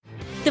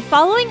The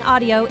following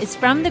audio is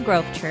from the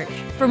Grove Church.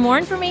 For more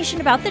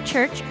information about the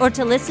church or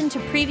to listen to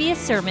previous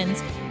sermons,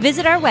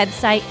 visit our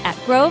website at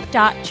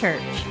grove.church.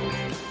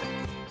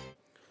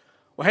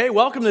 Well, hey,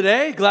 welcome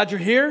today. Glad you're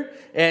here.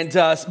 And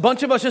a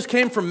bunch of us just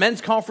came from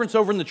men's conference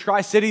over in the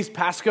Tri-Cities,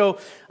 Pasco,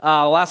 the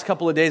last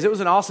couple of days. It was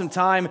an awesome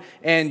time.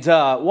 And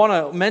want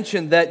to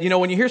mention that,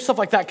 when you hear stuff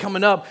like that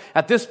coming up,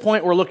 at this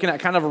point, we're looking at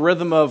kind of a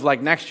rhythm of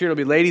like next year, it'll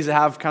be ladies that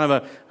have kind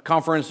of a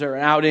conference or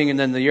an outing, and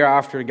then the year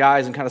after,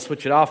 guys, and kind of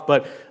switch it off.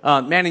 But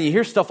man, and you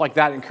hear stuff like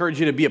that, I encourage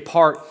you to be a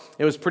part.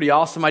 It was pretty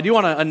awesome. I do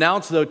want to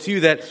announce, though,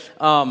 too, that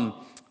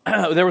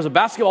there was a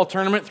basketball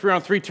tournament,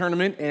 3-on-3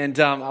 tournament, and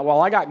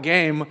while I got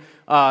game,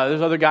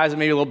 there's other guys that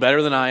may be a little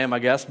better than I am, I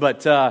guess.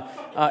 But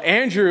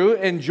Andrew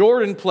and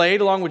Jordan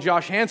played along with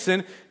Josh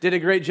Hansen, did a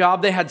great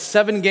job. They had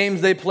 7 games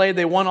they played.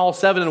 They won all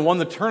 7 and won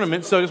the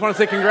tournament. So I just want to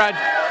say congrats.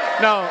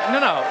 No.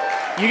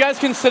 You guys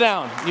can sit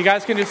down. You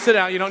guys can just sit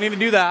down. You don't need to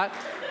do that.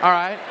 All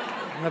right.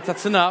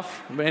 That's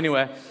enough. But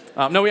anyway,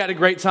 no, we had a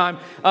great time.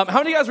 How many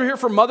of you guys were here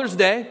for Mother's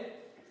Day?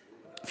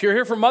 If you're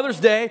here for Mother's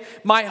Day,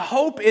 my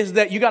hope is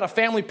that you got a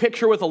family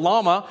picture with a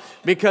llama,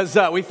 because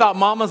we thought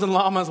mamas and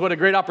llamas, what a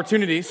great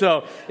opportunity.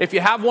 So if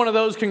you have one of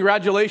those,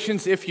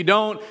 congratulations. If you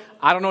don't,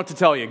 I don't know what to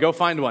tell you. Go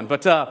find one.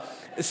 But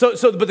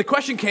but the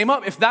question came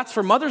up, if that's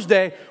for Mother's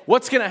Day,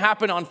 what's going to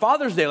happen on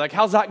Father's Day? Like,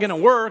 how's that going to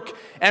work?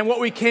 And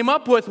what we came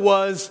up with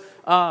was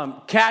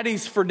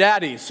caddies for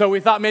daddies. So we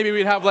thought maybe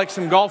we'd have like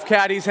some golf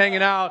caddies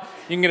hanging out.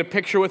 You can get a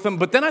picture with them.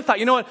 But then I thought,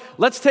 you know what?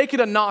 Let's take it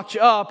a notch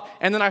up.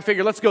 And then I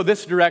figured, let's go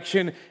this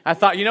direction. I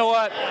thought, you know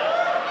what?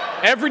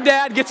 Every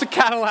dad gets a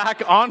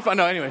Cadillac on.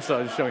 No, anyway,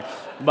 so just showing.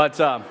 But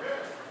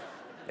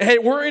hey,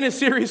 we're in a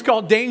series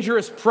called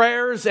Dangerous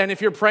Prayers. And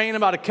if you're praying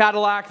about a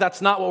Cadillac,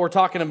 that's not what we're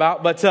talking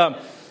about. But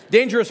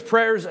Dangerous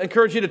Prayers, I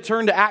encourage you to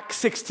turn to Acts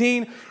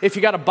 16. If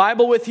you got a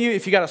Bible with you,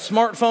 if you got a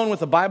smartphone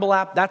with a Bible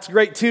app, that's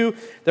great too.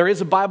 There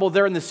is a Bible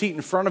there in the seat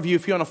in front of you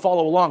if you want to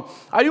follow along.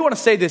 I do want to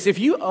say this. If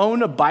you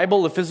own a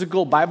Bible, a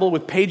physical Bible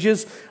with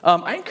pages,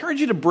 I encourage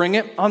you to bring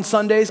it on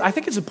Sundays. I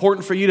think it's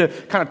important for you to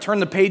kind of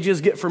turn the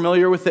pages, get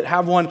familiar with it,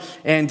 have one.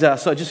 And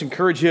so I just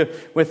encourage you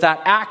with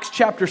that. Acts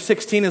chapter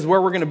 16 is where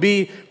we're going to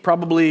be.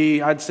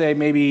 Probably, I'd say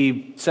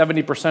maybe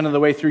 70% of the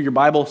way through your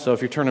Bible. So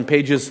if you're turning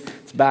pages,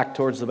 it's back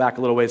towards the back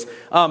a little ways.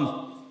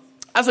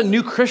 As a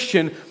new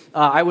Christian,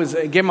 I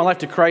gave my life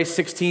to Christ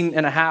 16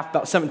 and a half,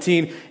 about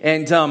 17,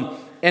 and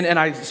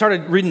I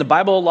started reading the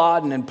Bible a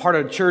lot and part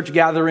of church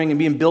gathering and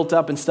being built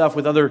up and stuff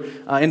with other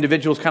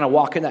individuals kind of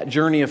walking that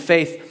journey of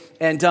faith.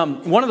 And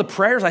one of the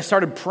prayers I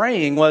started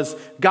praying was,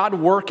 God,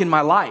 work in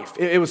my life.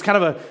 It was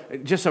kind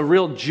of just a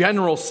real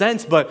general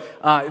sense, but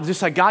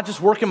just like, God,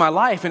 just work in my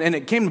life. And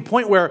it came to a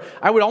point where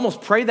I would almost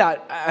pray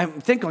that, I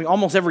think like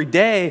almost every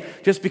day,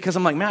 just because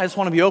I'm like, man, I just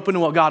want to be open to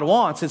what God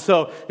wants. And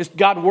so just,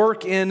 God,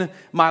 work in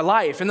my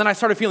life. And then I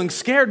started feeling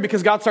scared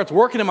because God starts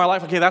working in my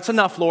life. Okay, that's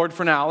enough, Lord,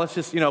 for now. Let's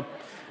just,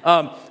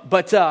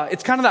 but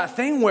it's kind of that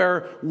thing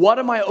where, what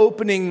am I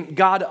opening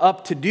God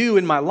up to do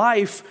in my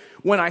life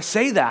when I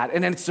say that?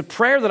 And it's a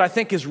prayer that I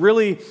think is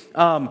really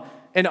an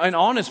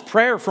honest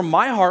prayer from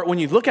my heart. When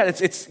you look at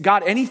it, it's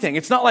God, anything.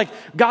 It's not like,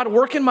 God,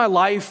 work in my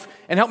life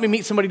and help me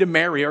meet somebody to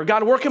marry, or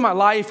God, work in my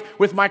life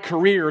with my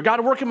career, or God,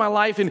 work in my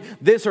life in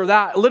this or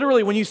that.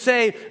 Literally, when you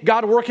say,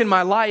 God, work in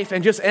my life,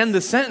 and just end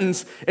the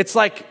sentence, it's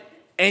like,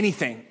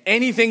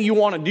 anything you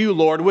want to do,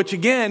 Lord, which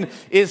again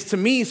is to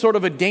me sort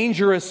of a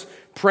dangerous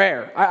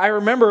prayer. I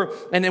remember,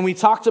 and then we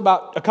talked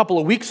about a couple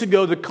of weeks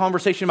ago, the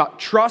conversation about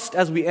trust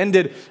as we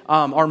ended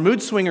our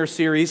Mood Swinger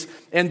series.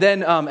 And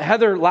then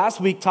Heather last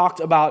week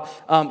talked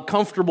about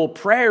comfortable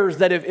prayers,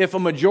 that if a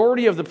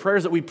majority of the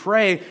prayers that we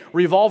pray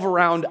revolve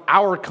around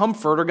our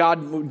comfort, or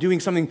God doing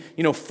something,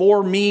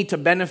 for me, to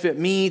benefit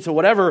me, to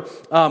whatever,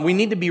 we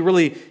need to be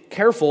really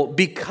careful,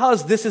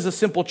 because this is a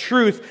simple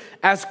truth.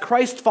 As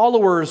Christ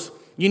followers,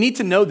 you need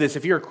to know this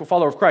if you're a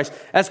follower of Christ.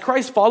 As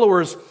Christ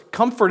followers,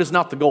 comfort is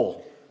not the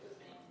goal.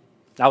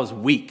 That was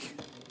weak.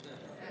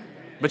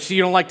 But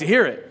you don't like to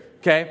hear it,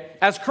 okay?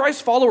 As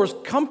Christ followers,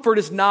 comfort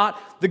is not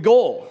the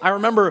goal. I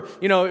remember,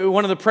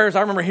 one of the prayers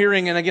I remember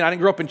hearing, and again, I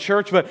didn't grow up in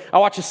church, but I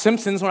watched The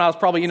Simpsons when I was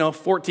probably,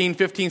 14,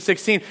 15,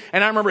 16,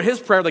 and I remember his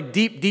prayer, like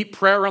deep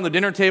prayer around the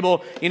dinner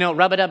table,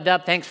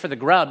 rub-a-dub-dub, thanks for the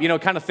grub,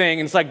 kind of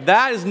thing. And it's like,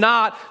 that is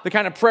not the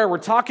kind of prayer we're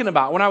talking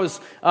about. When I was,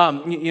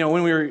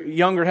 when we were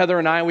younger, Heather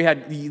and I, we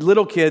had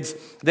little kids,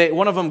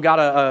 one of them got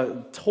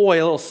a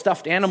toy, a little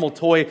stuffed animal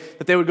toy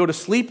that they would go to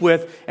sleep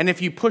with, and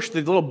if you push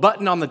the little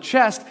button on the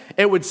chest,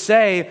 it would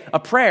say a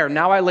prayer.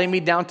 Now I lay me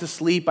down to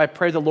sleep, I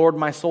pray the Lord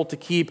my soul to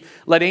keep.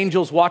 Let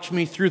angels watch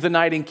me through the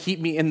night and keep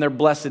me in their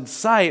blessed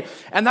sight.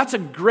 And that's a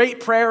great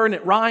prayer, and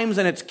it rhymes,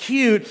 and it's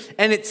cute,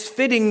 and it's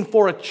fitting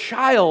for a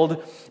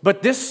child.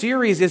 But this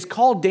series is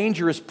called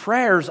Dangerous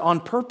Prayers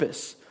on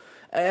purpose.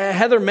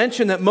 Heather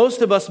mentioned that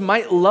most of us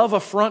might love a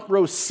front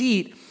row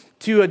seat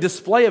to a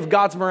display of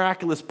God's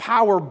miraculous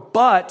power,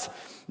 but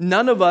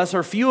none of us,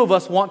 or few of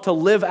us, want to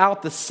live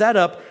out the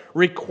setup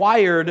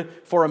required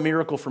for a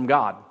miracle from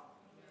God.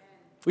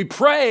 We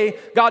pray,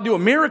 God, do a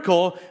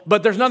miracle,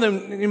 but there's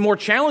nothing more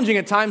challenging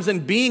at times than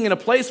being in a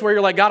place where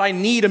you're like, God, I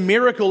need a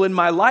miracle in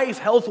my life,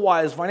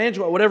 health-wise,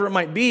 financial, whatever it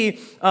might be.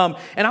 And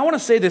I want to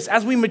say this,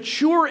 as we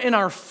mature in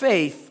our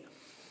faith,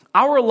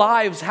 our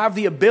lives have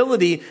the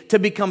ability to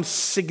become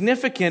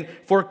significant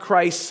for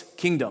Christ's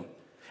kingdom.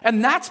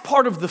 And that's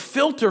part of the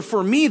filter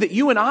for me, that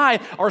you and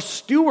I are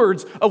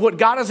stewards of what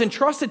God has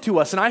entrusted to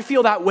us. And I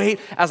feel that weight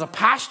as a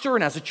pastor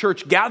and as a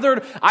church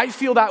gathered. I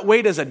feel that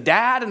weight as a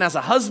dad and as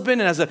a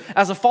husband and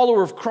as a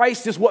follower of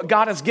Christ, is what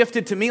God has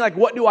gifted to me. Like,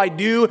 what do I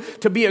do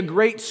to be a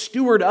great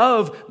steward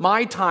of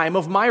my time,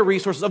 of my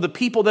resources, of the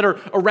people that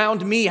are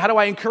around me? How do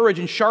I encourage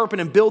and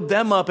sharpen and build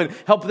them up and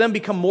help them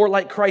become more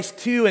like Christ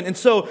too? And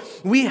so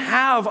we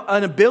have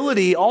an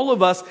ability, all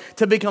of us,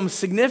 to become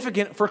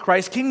significant for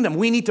Christ's kingdom.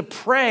 We need to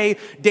pray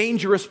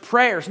dangerous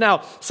prayers.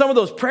 Now, some of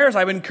those prayers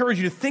I would encourage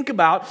you to think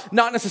about,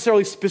 not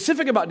necessarily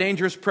specific about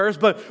dangerous prayers,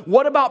 but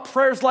what about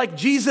prayers like,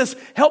 Jesus,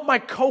 help my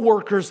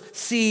coworkers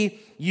see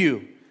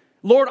you.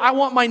 Lord, I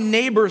want my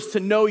neighbors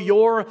to know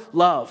your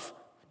love.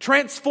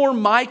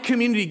 Transform my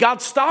community.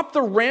 God, stop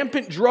the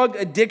rampant drug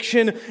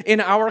addiction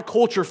in our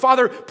culture.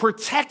 Father,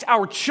 protect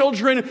our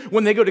children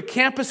when they go to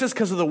campuses,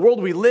 because of the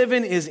world we live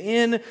in is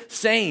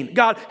insane.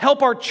 God,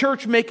 help our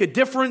church make a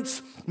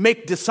difference,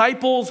 make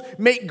disciples,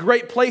 make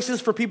great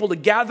places for people to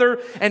gather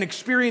and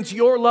experience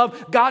your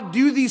love. God,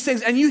 do these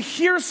things. And you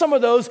hear some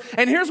of those,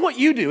 and here's what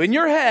you do. In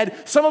your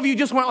head, some of you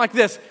just went like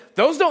this.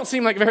 Those don't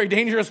seem like very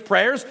dangerous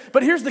prayers,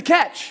 but here's the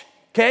catch.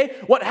 Okay,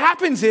 what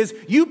happens is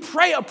you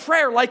pray a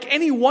prayer like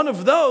any one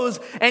of those,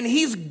 and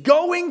he's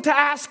going to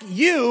ask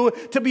you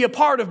to be a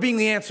part of being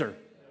the answer.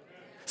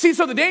 See,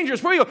 so the danger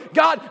is where you go,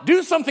 God,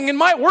 do something in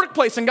my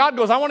workplace, and God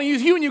goes, I want to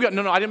use you, and you go,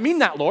 no, I didn't mean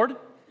that, Lord.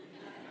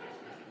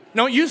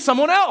 No, use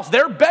someone else.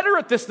 They're better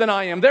at this than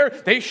I am.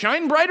 They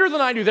shine brighter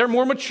than I do. They're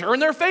more mature in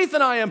their faith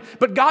than I am.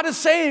 But God is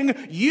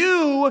saying,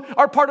 you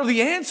are part of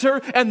the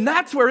answer, and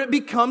that's where it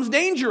becomes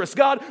dangerous.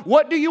 God,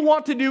 what do you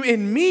want to do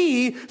in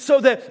me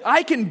so that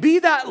I can be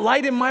that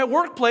light in my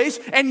workplace,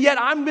 and yet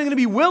I'll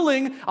be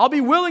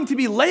willing to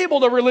be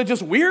labeled a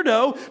religious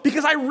weirdo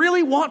because I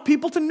really want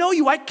people to know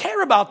you. I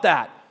care about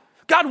that.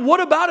 God, what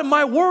about in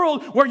my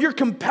world where you're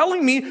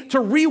compelling me to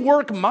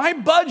rework my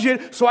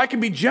budget so I can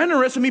be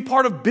generous and be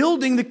part of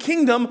building the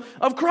kingdom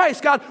of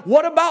Christ? God,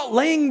 what about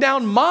laying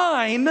down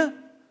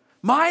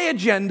my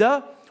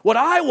agenda, what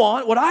I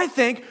want, what I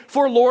think,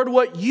 for Lord,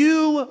 what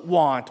you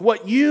want,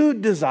 what you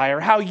desire,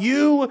 how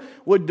you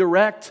would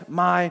direct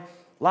my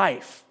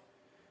life?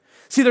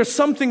 See, there's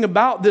something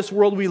about this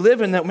world we live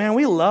in that, man,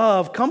 we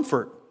love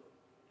comfort.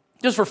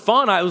 Just for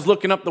fun, I was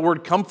looking up the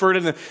word comfort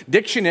in the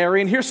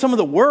dictionary, and here's some of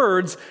the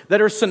words that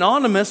are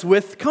synonymous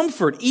with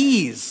comfort: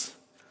 ease,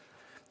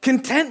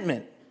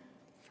 contentment,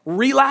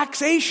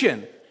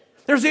 relaxation.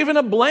 There's even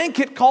a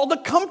blanket called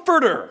a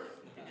comforter.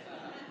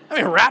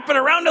 Wrap it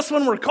around us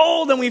when we're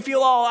cold and we feel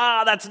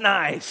all, that's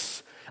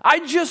nice.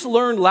 I just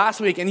learned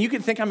last week, and you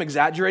can think I'm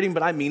exaggerating,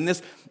 but I mean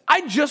this.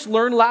 I just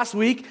learned last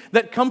week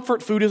that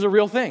comfort food is a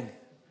real thing.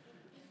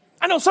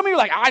 I know some of you are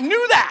like, I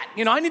knew that.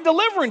 I need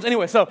deliverance.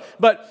 Anyway,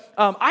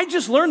 I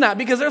just learned that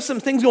because there's some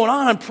things going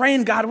on. I'm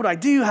praying, God, what do I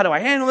do? How do I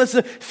handle this?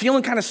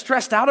 Feeling kind of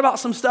stressed out about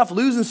some stuff,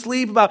 losing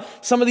sleep about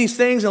some of these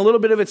things, and a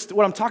little bit of it's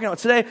what I'm talking about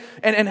today.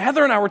 And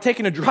Heather and I were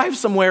taking a drive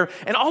somewhere,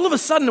 and all of a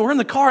sudden we're in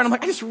the car, and I'm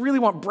like, I just really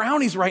want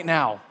brownies right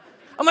now.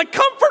 I'm like,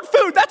 comfort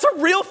food, that's a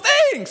real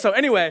thing. So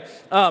anyway,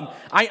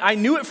 I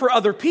knew it for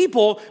other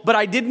people, but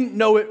I didn't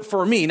know it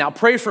for me. Now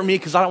pray for me,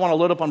 because I don't want to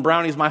load up on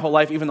brownies my whole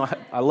life, even though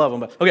I love them.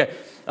 But okay,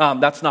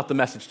 that's not the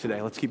message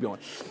today. Let's keep going.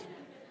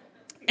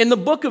 In the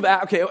book of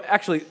Acts, okay,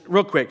 actually,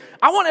 real quick,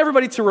 I want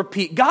everybody to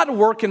repeat, God,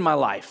 work in my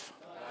life.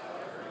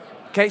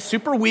 Okay,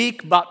 super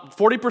weak, about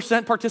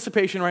 40%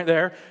 participation right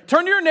there.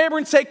 Turn to your neighbor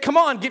and say, come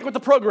on, get with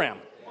the program.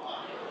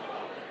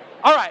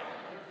 All right.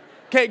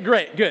 Okay,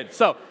 great, good.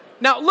 So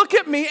now look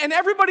at me, and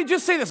everybody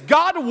just say this: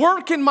 God,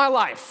 work in my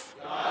life.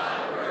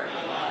 God, work in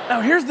my life.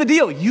 Now here's the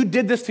deal: you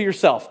did this to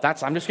yourself.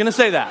 I'm just going to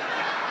say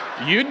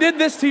that. You did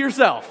this to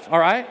yourself. All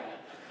right.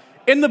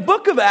 In the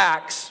book of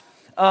Acts,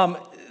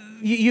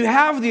 you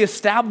have the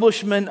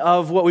establishment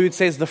of what we would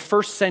say is the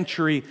first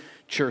century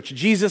church.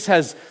 Jesus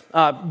has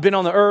been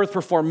on the earth,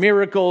 performed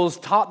miracles,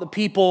 taught the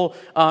people,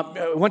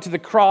 went to the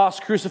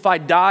cross,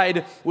 crucified,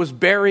 died, was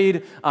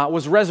buried,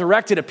 was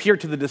resurrected,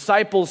 appeared to the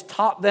disciples,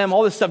 taught them,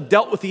 all this stuff,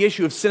 dealt with the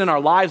issue of sin in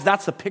our lives.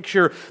 That's the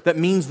picture that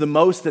means the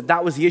most,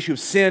 that was the issue of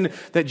sin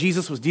that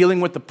Jesus was dealing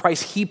with, the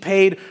price he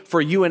paid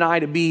for you and I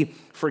to be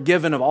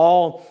forgiven of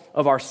all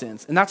of our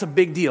sins. And that's a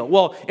big deal.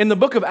 Well, in the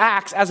book of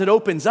Acts, as it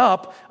opens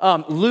up,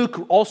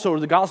 Luke, also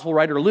the gospel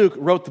writer Luke,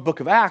 wrote the book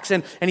of Acts,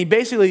 and he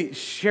basically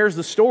shares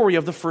the story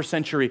of the first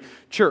century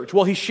church.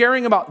 Well, he's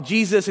sharing about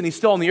Jesus, and he's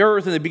still on the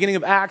earth in the beginning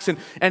of Acts, and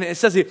it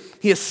says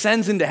he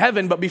ascends into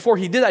heaven, but before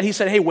he did that, he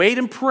said, hey, wait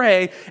and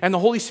pray, and the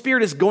Holy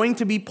Spirit is going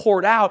to be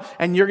poured out,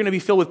 and you're going to be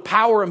filled with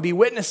power and be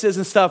witnesses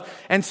and stuff.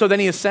 And so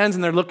then he ascends,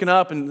 and they're looking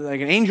up, and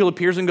like an angel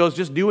appears and goes,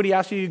 just do what he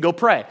asks you to do, go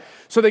pray.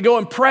 So they go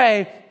and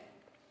pray.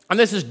 And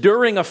this is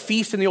during a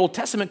feast in the Old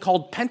Testament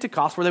called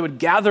Pentecost, where they would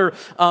gather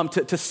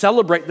to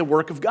celebrate the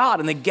work of God.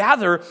 And they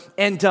gather,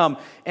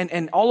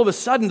 and all of a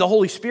sudden, the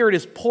Holy Spirit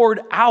is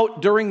poured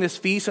out during this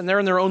feast, and they're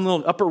in their own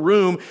little upper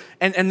room,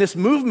 and this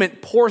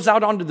movement pours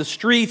out onto the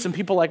streets, and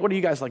people are like, what are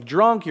you guys, like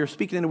drunk? You're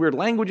speaking in weird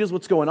languages.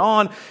 What's going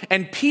on?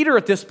 And Peter,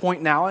 at this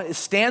point now,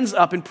 stands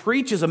up and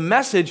preaches a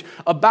message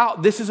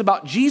about, this is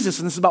about Jesus,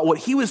 and this is about what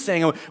he was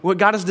saying, what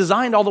God has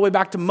designed all the way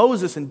back to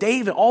Moses and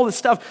David, all this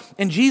stuff.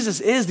 And Jesus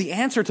is the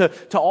answer to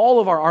all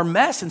of our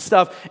mess and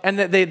stuff. And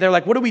they're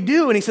like, what do we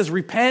do? And he says,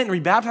 repent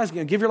and rebaptize,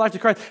 give your life to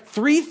Christ.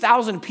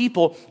 3,000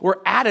 people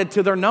were added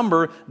to their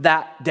number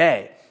that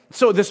day.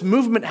 So this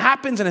movement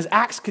happens, and as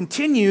Acts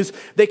continues,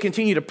 they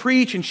continue to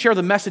preach and share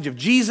the message of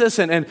Jesus,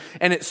 and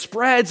it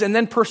spreads, and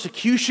then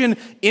persecution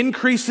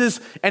increases,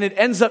 and it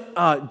ends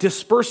up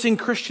dispersing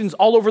Christians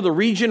all over the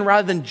region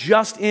rather than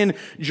just in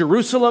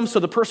Jerusalem. So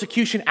the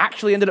persecution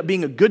actually ended up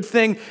being a good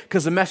thing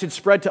because the message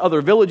spread to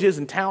other villages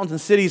and towns and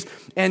cities.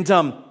 And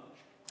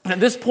at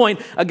this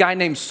point, a guy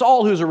named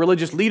Saul, who's a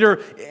religious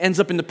leader, ends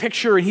up in the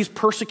picture, and he's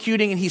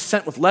persecuting, and he's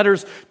sent with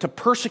letters to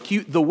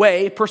persecute the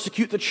way,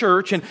 persecute the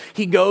church, and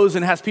he goes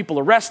and has people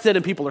arrested,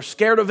 and people are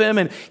scared of him,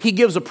 and he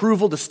gives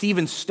approval to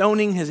Stephen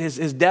stoning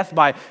his death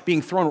by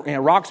being thrown,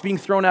 rocks being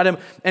thrown at him.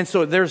 And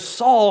so there's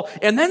Saul,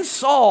 and then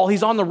Saul,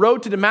 he's on the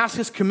road to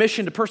Damascus,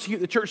 commissioned to persecute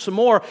the church some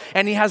more,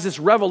 and he has this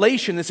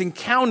revelation, this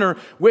encounter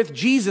with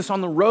Jesus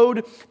on the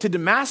road to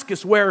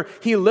Damascus, where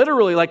he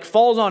literally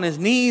falls on his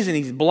knees, and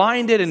he's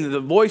blinded, and the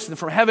voice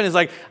from heaven is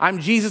like, I'm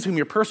Jesus whom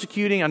you're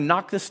persecuting, and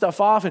knock this stuff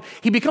off. And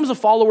he becomes a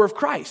follower of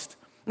Christ.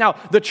 Now,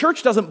 the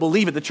church doesn't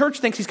believe it. The church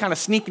thinks he's kind of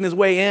sneaking his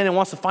way in and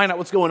wants to find out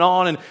what's going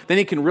on, and then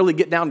he can really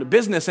get down to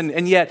business,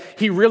 and yet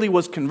he really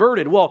was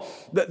converted. Well,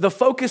 the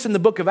focus in the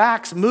book of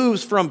Acts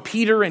moves from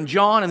Peter and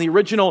John and the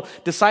original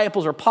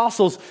disciples or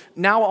apostles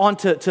now on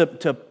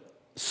to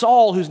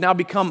Saul, who's now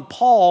become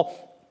Paul.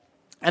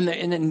 And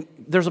then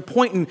there's a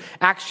point in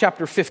Acts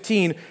chapter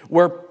 15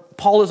 where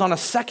Paul is on a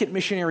second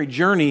missionary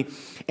journey,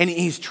 and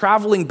he's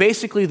traveling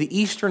basically the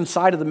eastern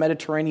side of the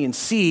Mediterranean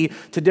Sea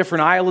to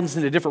different islands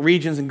and to different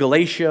regions in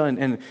Galatia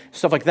and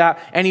stuff like that.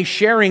 And he's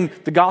sharing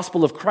the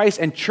gospel of Christ,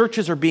 and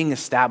churches are being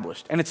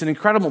established. And it's an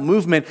incredible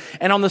movement.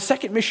 And on the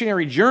second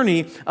missionary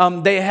journey,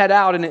 they head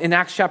out. And in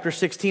Acts chapter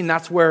 16,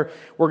 that's where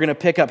we're going to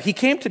pick up. He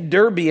came to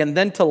Derbe and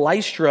then to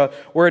Lystra,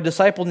 where a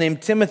disciple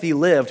named Timothy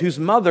lived, whose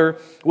mother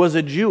was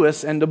a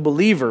Jewess and a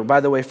believer. By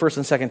the way, 1st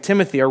and 2nd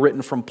Timothy are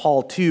written from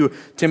Paul to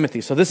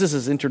Timothy. So this is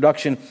his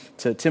introduction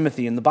to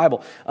Timothy in the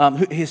Bible.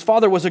 His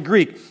father was a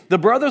Greek. The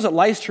brothers at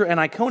Lystra and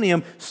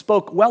Iconium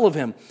spoke well of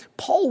him.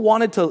 Paul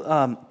wanted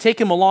to take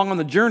him along on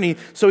the journey,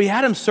 so he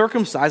had him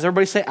circumcised.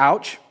 Everybody say,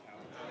 ouch.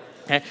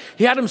 Okay.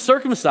 He had him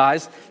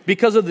circumcised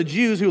because of the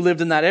Jews who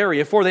lived in that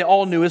area, for they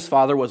all knew his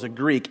father was a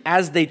Greek.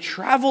 As they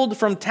traveled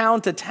from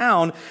town to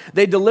town,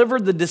 they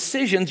delivered the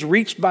decisions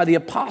reached by the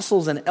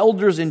apostles and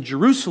elders in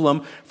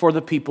Jerusalem for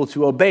the people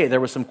to obey.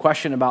 There was some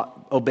question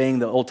about obeying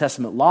the Old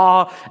Testament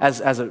law as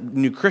a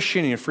new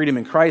Christian and your freedom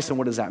in Christ, and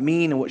what does that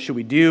mean, and what should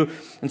we do?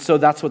 And so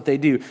that's what they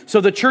do.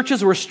 So the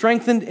churches were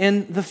strengthened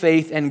in the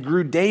faith and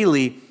grew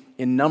daily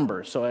in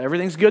numbers. So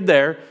everything's good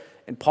there.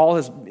 And Paul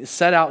has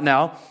set out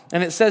now,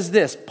 and it says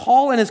this: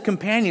 Paul and his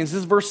companions, this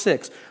is verse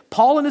 6,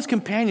 Paul and his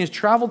companions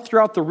traveled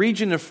throughout the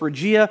region of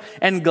Phrygia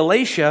and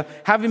Galatia,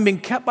 having been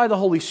kept by the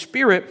Holy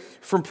Spirit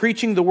from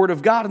preaching the word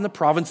of God in the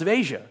province of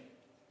Asia.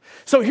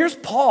 So here's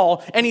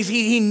Paul, and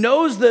he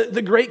knows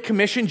the Great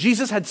Commission.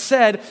 Jesus had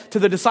said to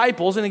the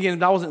disciples, and again,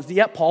 that wasn't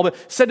yet Paul,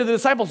 but said to the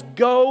disciples,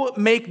 go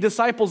make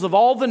disciples of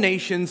all the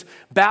nations,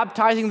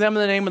 baptizing them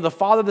in the name of the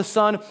Father, the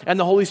Son, and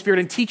the Holy Spirit,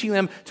 and teaching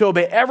them to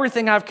obey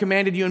everything I've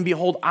commanded you. And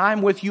behold,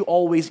 I'm with you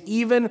always,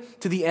 even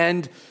to the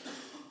end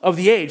of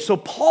the age. So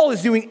Paul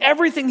is doing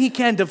everything he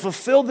can to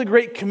fulfill the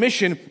Great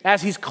Commission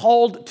as he's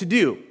called to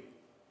do.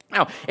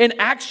 Now, in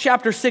Acts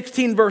chapter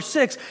 16, verse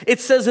 6, it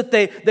says that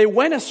they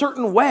went a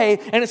certain way,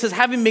 and it says,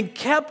 having been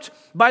kept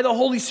by the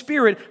Holy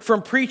Spirit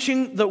from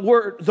preaching the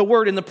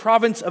word in the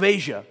province of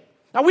Asia.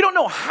 Now, we don't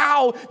know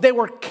how they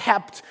were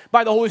kept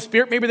by the Holy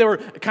Spirit. Maybe they were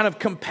kind of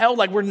compelled,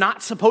 like, we're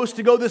not supposed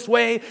to go this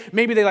way.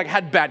 Maybe they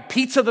had bad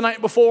pizza the night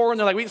before, and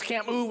they're like, we just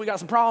can't move, we got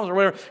some problems, or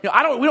whatever.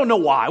 We don't know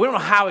why. We don't know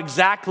how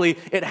exactly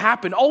it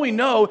happened. All we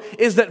know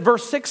is that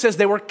verse 6 says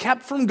they were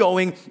kept from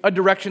going a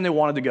direction they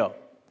wanted to go.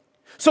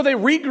 So they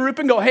regroup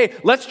and go, hey,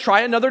 let's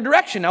try another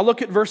direction. Now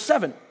look at verse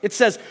 7. It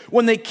says,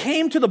 when they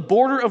came to the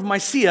border of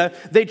Mysia,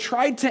 they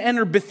tried to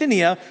enter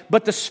Bithynia,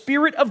 but the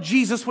Spirit of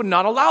Jesus would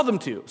not allow them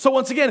to. So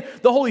once again,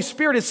 the Holy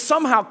Spirit is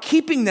somehow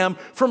keeping them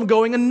from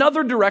going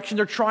another direction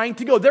they're trying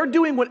to go. They're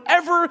doing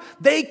whatever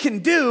they can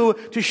do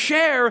to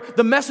share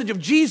the message of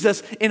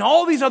Jesus in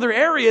all these other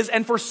areas,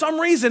 and for some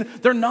reason,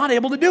 they're not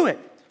able to do it.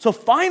 So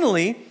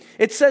finally,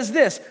 it says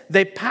this: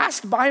 they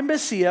passed by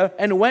Mysia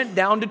and went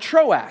down to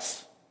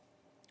Troas.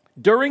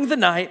 During the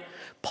night,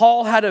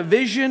 Paul had a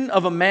vision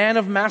of a man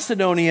of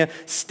Macedonia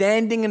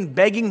standing and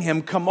begging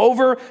him, come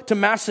over to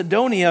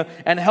Macedonia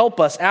and help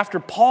us. After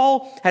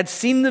Paul had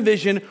seen the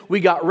vision, we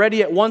got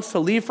ready at once to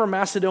leave for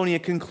Macedonia,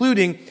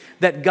 concluding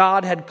that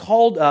God had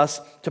called us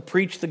to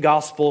preach the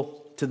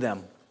gospel to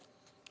them.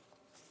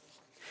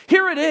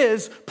 Here it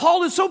is,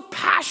 Paul is so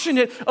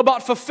passionate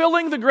about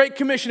fulfilling the Great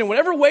Commission in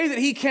whatever way that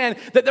he can,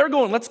 that they're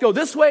going, let's go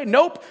this way,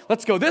 nope,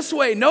 let's go this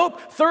way, nope,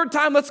 third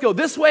time, let's go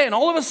this way, and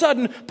all of a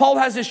sudden, Paul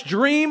has this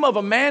dream of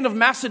a man of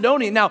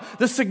Macedonia. Now,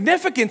 the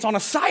significance on a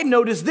side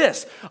note is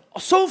this.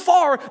 So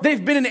far,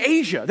 they've been in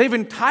Asia. They've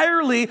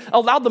entirely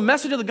allowed the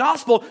message of the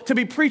gospel to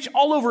be preached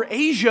all over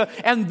Asia,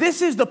 and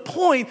this is the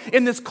point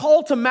in this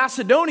call to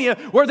Macedonia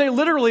where they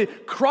literally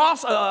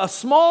cross a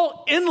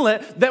small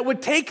inlet that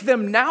would take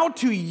them now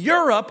to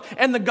Europe,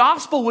 and the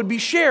gospel would be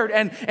shared.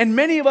 And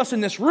many of us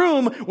in this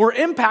room were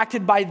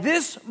impacted by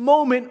this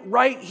moment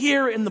right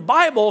here in the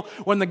Bible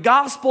when the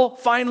gospel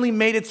finally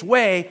made its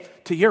way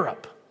to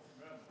Europe.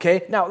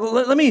 Okay, now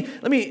let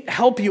me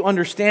help you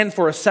understand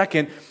for a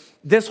second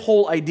this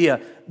whole idea.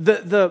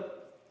 The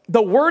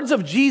words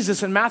of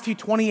Jesus in Matthew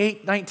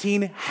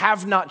 28:19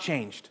 have not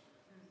changed.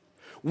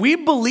 We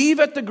believe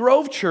at the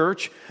Grove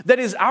Church that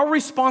it is our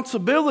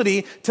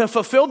responsibility to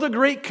fulfill the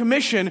Great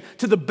Commission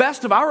to the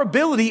best of our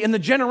ability in the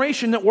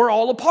generation that we're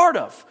all a part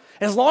of.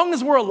 As long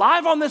as we're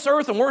alive on this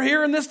earth and we're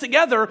hearing this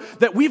together,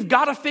 that we've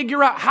got to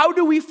figure out how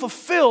do we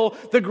fulfill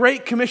the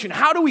Great Commission?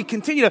 How do we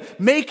continue to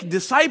make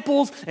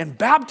disciples and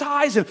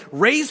baptize and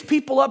raise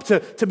people up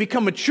to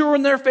become mature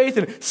in their faith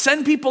and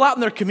send people out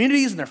in their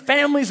communities and their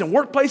families and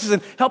workplaces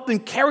and help them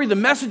carry the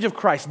message of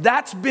Christ?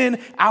 That's been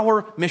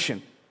our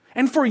mission.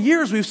 And for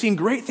years, we've seen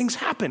great things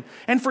happen.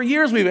 And for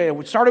years,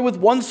 we started with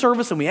one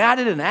service, and we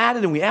added and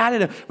added and we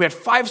added. And we had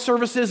 5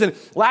 services. And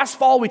last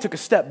fall, we took a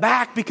step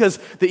back because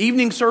the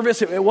evening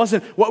service, it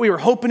wasn't what we were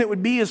hoping it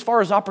would be as far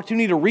as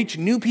opportunity to reach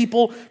new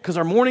people because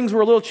our mornings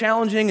were a little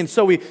challenging. And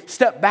so we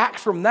stepped back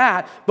from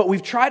that. But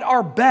we've tried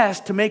our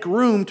best to make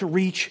room to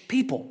reach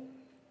people.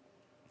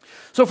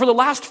 So for the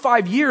last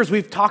 5 years,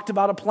 we've talked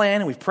about a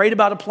plan, and we've prayed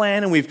about a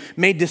plan, and we've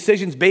made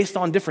decisions based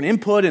on different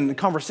input and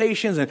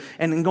conversations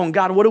and going,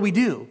 God, what do we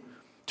do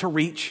to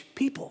reach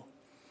people?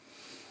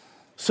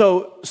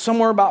 So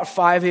somewhere about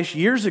 5-ish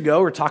years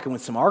ago, we're talking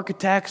with some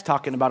architects,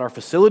 talking about our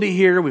facility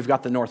here. We've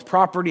got the north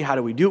property. How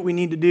do we do what we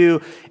need to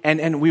do?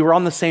 And we were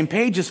on the same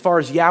page as far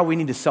as, we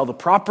need to sell the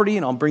property,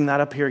 and I'll bring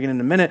that up here again in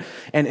a minute.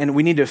 And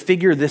we need to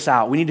figure this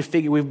out. We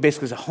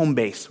basically as a home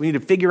base. We need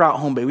to figure out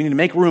home base. We need to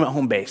make room at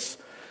home base.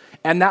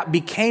 And that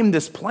became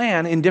this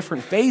plan in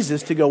different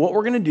phases to go, what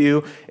we're going to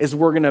do is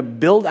we're going to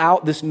build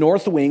out this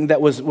north wing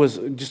that was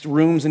just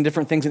rooms and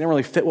different things that didn't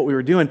really fit what we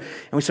were doing.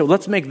 And we said,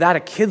 let's make that a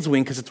kids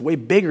wing because it's way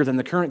bigger than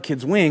the current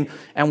kids wing,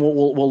 and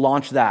we'll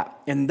launch that.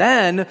 And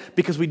then,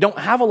 because we don't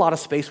have a lot of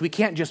space, we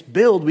can't just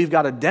build. We've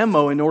got a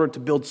demo in order to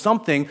build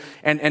something.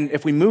 And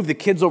if we move the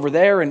kids over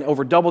there and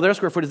over double their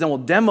square footage, then we'll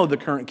demo the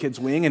current kids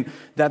wing. And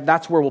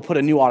that's where we'll put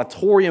a new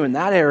auditorium in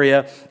that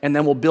area. And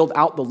then we'll build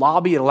out the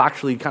lobby. It'll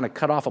actually kind of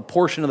cut off a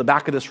portion of the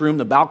back of this room.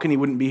 The balcony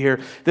wouldn't be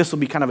here. This will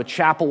be kind of a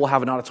chapel. We'll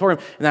have an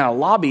auditorium and then a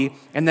lobby.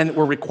 And then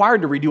we're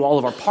required to redo all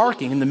of our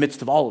parking in the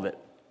midst of all of it.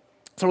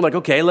 So we're like,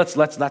 okay, that's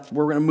what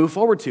we're going to move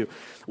forward to.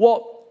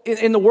 Well,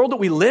 in the world that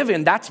we live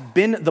in, that's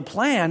been the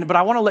plan, but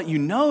I want to let you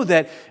know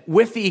that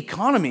with the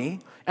economy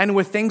and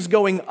with things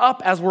going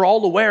up, as we're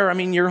all aware, I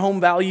mean, your home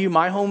value,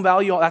 my home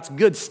value, that's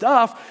good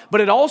stuff,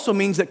 but it also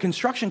means that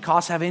construction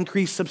costs have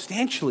increased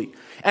substantially.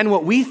 And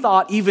what we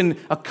thought even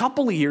a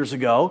couple of years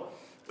ago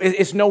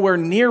is nowhere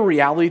near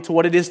reality to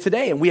what it is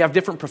today. And we have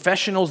different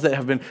professionals that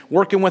have been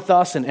working with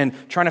us and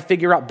trying to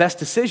figure out best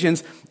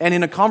decisions. And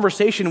in a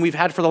conversation we've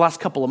had for the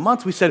last couple of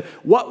months, we said,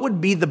 what would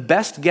be the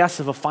best guess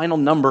of a final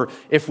number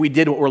if we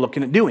did what we're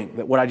looking at doing,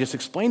 what I just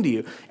explained to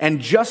you?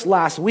 And just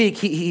last week,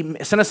 he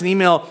sent us an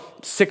email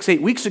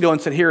 6-8 weeks ago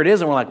and said, here it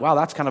is. And we're like, wow,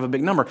 that's kind of a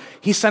big number.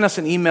 He sent us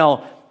an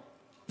email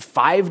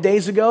 5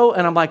 days ago,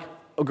 and I'm like,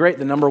 oh, great,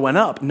 the number went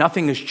up.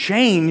 Nothing has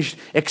changed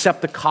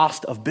except the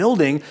cost of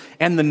building,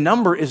 and the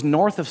number is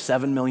north of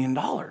 $7 million.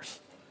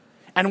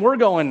 And we're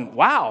going,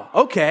 wow,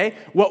 okay,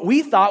 what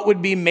we thought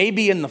would be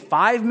maybe in the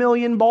 $5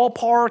 million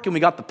ballpark, and we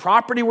got the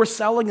property we're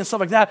selling and stuff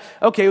like that.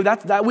 Okay,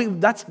 that's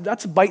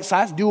a bite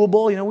size,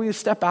 doable. We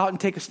step out and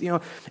take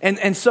a,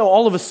 and so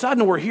all of a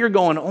sudden we're here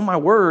going, oh my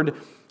word,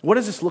 what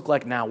does this look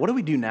like now? What do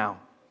we do now?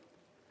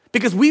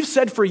 Because we've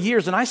said for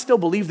years, and I still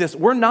believe this,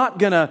 we're not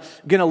gonna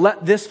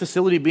let this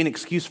facility be an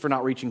excuse for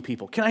not reaching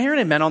people. Can I hear an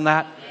amen on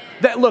that?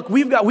 That look,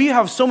 we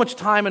have so much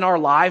time in our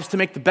lives to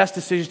make the best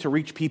decisions to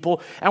reach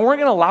people, and we're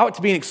gonna allow it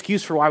to be an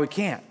excuse for why we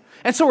can't.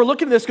 And so we're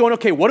looking at this going,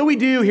 okay, what do we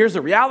do? Here's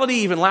the reality.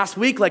 Even last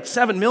week, like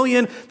 $7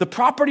 million. The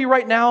property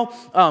right now,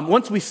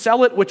 once we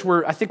sell it, which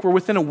I think we're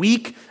within a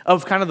week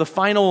of kind of the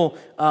final,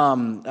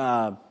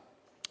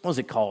 what was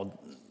it called?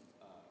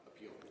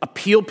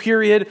 appeal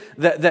period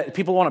that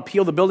people want to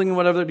appeal the building and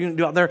whatever they're going to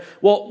do out there.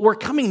 Well, we're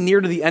coming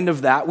near to the end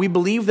of that. We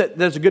believe that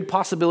there's a good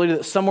possibility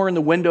that somewhere in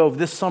the window of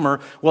this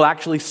summer, we'll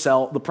actually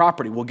sell the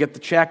property. We'll get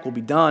the check. We'll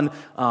be done.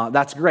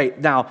 That's great.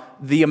 Now,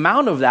 the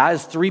amount of that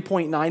is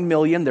 $3.9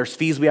 million. There's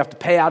fees we have to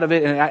pay out of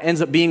it, and it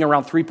ends up being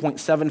around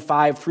 $3.75,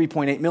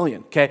 $3.8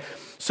 million, okay?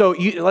 So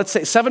let's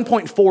say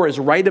 7.4 is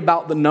right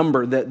about the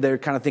number that they're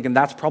kind of thinking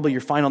that's probably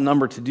your final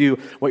number to do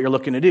what you're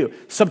looking to do.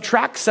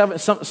 Subtract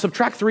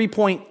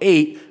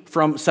 3.8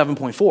 from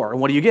 7.4,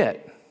 and what do you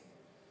get?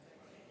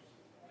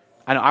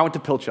 I know, I went to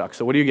Pilchuck,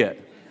 so what do you get?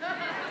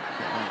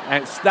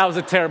 And that was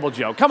a terrible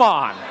joke. Come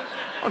on.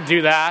 Don't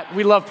do that.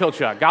 We love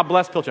Pilchuck. God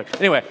bless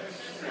Pilchuck. Anyway,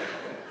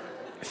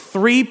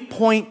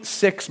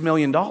 $3.6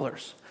 million.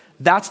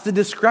 That's the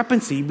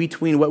discrepancy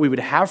between what we would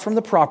have from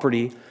the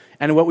property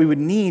and what we would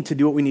need to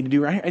do what we need to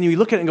do right here. And you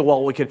look at it and go,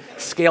 well, we could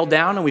scale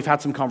down, and we've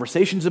had some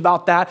conversations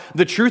about that.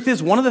 The truth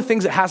is, one of the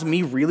things that has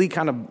me really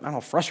kind of, I don't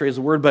know, frustrated is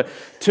the word, but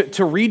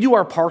to redo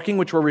our parking,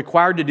 which we're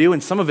required to do,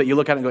 and some of it you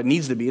look at it and go, it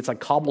needs to be. It's like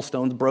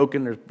cobblestones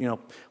broken, there's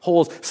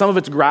holes. Some of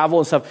it's gravel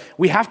and stuff.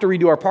 We have to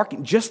redo our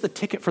parking. Just the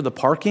ticket for the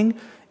parking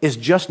is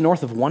just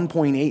north of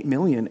 $1.8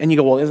 million. And you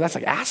go, well, that's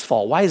like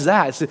asphalt. Why is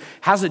that? It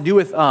has to do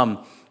with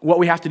what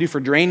we have to do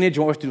for drainage,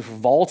 what we have to do for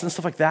vaults and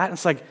stuff like that. And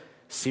it's like,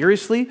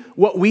 seriously?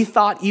 What we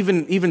thought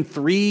even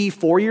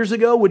 3-4 years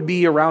ago would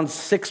be around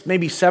 6,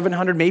 maybe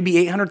 700, maybe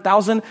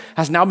 800,000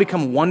 has now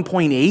become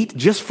 1.8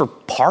 just for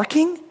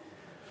parking?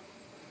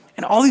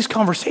 And all these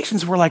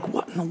conversations were like,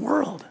 what in the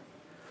world?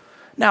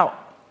 Now,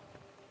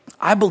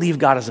 I believe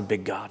God is a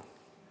big God.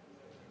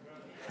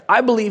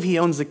 I believe he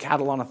owns the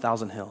cattle on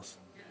 1,000 hills.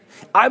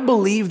 I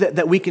believe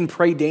that we can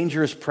pray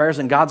dangerous prayers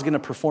and God's going to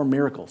perform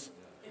miracles.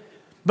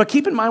 But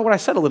keep in mind what I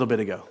said a little bit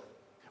ago.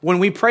 When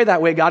we pray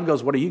that way, God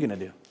goes, what are you going to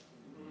do?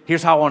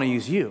 Here's how I want to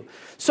use you.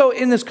 So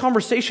in this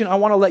conversation, I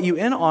want to let you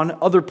in on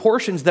other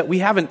portions that we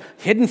haven't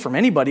hidden from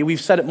anybody.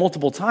 We've said it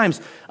multiple times.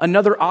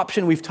 Another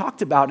option we've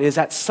talked about is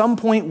at some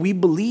point we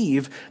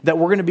believe that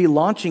we're going to be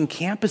launching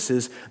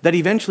campuses that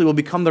eventually will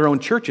become their own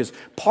churches.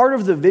 Part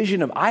of the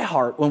vision of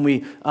iHeart, when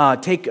we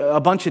take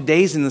a bunch of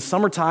days in the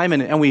summertime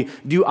and we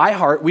do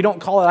iHeart, we don't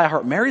call it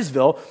iHeart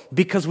Marysville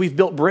because we've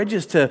built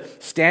bridges to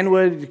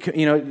Stanwood,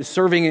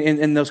 serving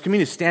in those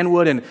communities,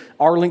 Stanwood and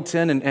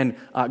Arlington and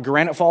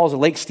Granite Falls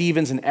and Lake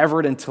Stevens and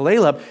Everett and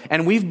Tulalip,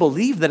 and we've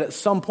believed that at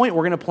some point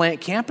we're going to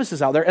plant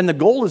campuses out there, and the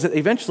goal is that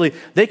eventually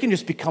they can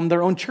just become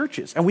their own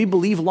churches, and we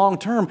believe long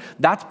term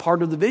that's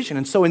part of the vision.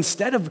 And so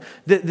instead of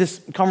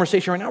this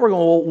conversation right now, we're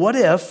going, well, what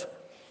if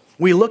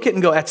we look at it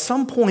and go, at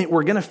some point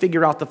we're going to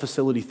figure out the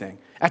facility thing.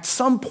 At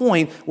some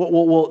point,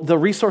 the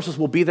resources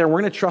will be there. We're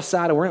going to trust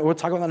that, and we'll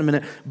talk about that in a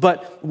minute.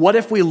 But what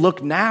if we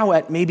look now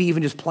at maybe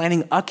even just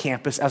planning a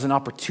campus as an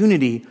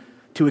opportunity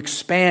to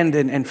expand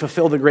and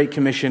fulfill the Great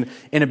Commission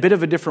in a bit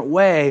of a different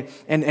way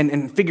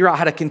and figure out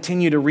how to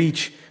continue to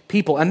reach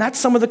people. And that's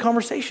some of the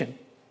conversation.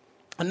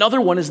 Another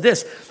one is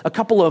this. A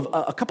couple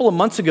of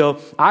months ago,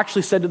 I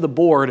actually said to the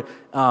board,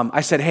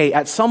 I said, hey,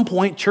 at some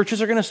point,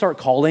 churches are going to start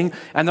calling,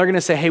 and they're going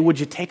to say, hey, would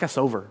you take us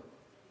over?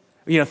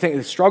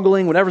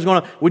 Struggling, whatever's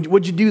going on,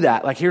 would you do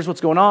that? Like, here's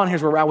what's going on,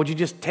 here's where we're at, would you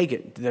just take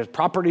it? There's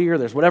property or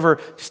there's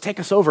whatever, just take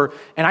us over.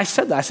 And I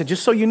said that, I said,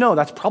 just so you know,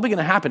 that's probably going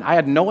to happen. I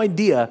had no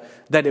idea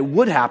that it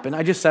would happen.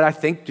 I just said, I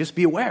think, just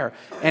be aware.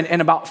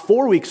 And about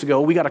 4 weeks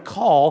ago, we got a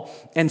call,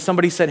 and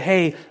somebody said,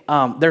 hey,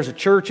 there's a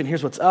church, and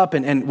here's what's up,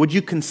 and would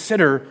you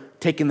consider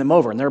taking them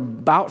over? And they're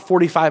about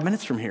 45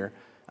 minutes from here.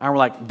 And we're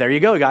like, there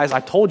you go, guys, I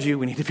told you,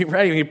 we need to be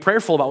ready, we need to be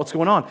prayerful about what's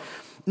going on.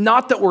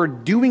 Not that we're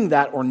doing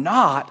that or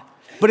not,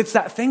 but it's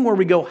that thing where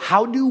we go,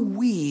 how do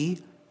we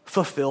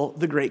fulfill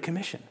the Great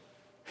Commission?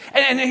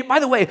 And by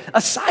the way,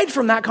 aside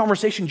from that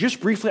conversation, just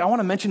briefly, I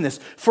want to mention this.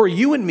 For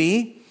you and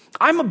me,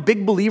 I'm a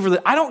big believer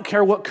that I don't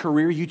care what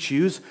career you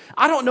choose.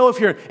 I don't know if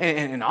you're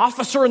an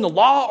officer in the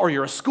law or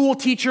you're a school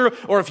teacher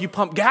or if you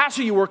pump gas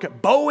or you work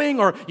at Boeing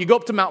or you go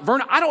up to Mount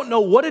Vernon. I don't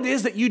know what it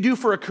is that you do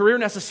for a career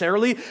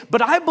necessarily,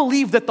 but I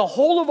believe that the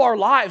whole of our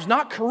lives,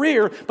 not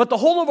career, but the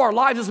whole of our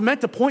lives is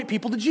meant to point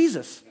people to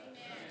Jesus.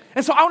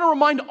 And so I want to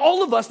remind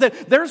all of us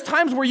that there's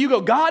times where you go,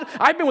 God,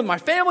 I've been with my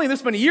family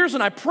this many years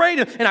and I prayed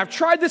and I've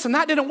tried this and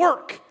that didn't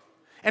work.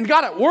 And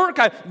God, at work,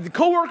 the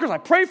coworkers, I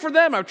prayed for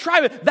them, I've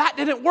tried it, that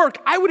didn't work.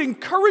 I would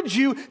encourage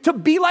you to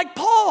be like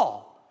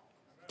Paul.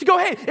 To go,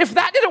 hey, if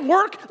that didn't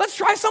work, let's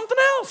try something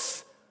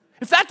else.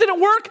 If that didn't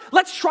work,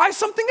 let's try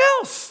something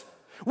else.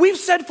 We've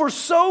said for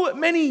so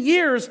many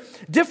years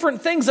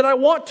different things that I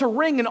want to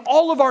ring in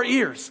all of our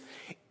ears.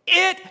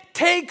 It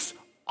takes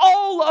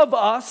all of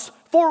us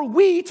for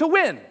we to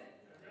win.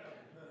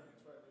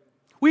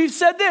 We've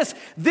said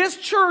this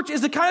church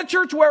is the kind of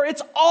church where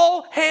it's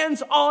all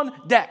hands on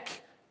deck.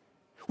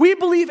 We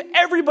believe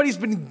everybody's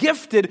been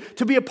gifted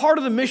to be a part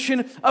of the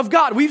mission of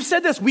God. We've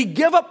said this, we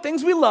give up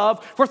things we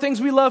love for things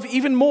we love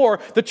even more.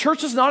 The church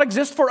does not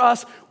exist for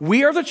us.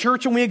 We are the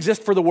church and we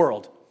exist for the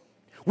world.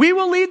 We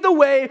will lead the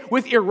way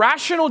with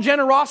irrational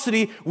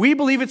generosity. We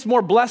believe it's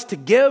more blessed to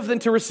give than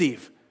to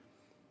receive.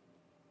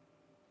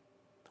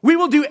 We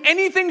will do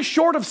anything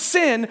short of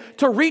sin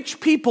to reach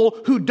people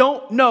who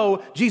don't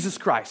know Jesus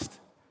Christ.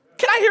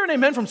 Can I hear an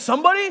amen from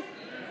somebody?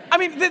 I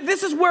mean,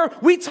 this is where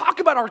we talk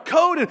about our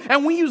code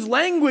and we use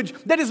language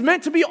that is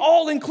meant to be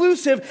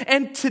all-inclusive.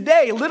 And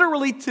today,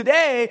 literally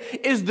today,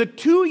 is the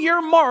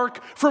 2-year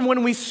mark from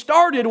when we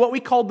started what we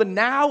called the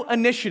Now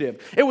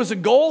Initiative. It was a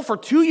goal for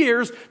 2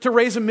 years to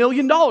raise $1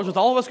 million with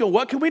all of us going,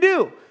 what can we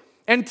do?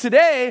 And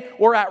today,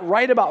 we're at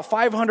right about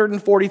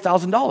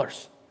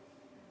 $540,000.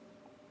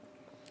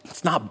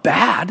 It's not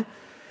bad,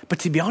 but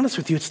to be honest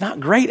with you, it's not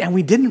great, and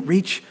we didn't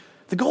reach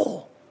the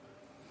goal.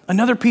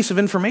 Another piece of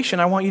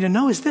information I want you to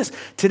know is this.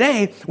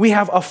 Today, we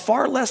have a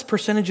far less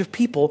percentage of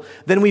people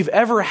than we've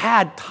ever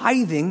had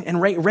tithing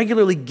and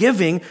regularly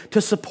giving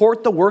to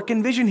support the work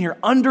and vision here,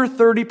 under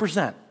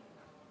 30%.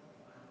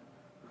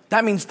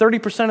 That means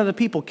 30% of the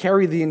people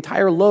carry the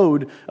entire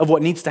load of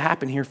what needs to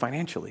happen here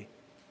financially.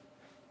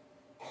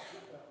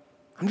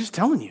 I'm just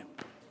telling you.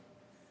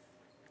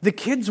 The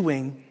kids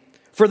wing,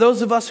 for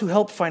those of us who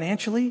help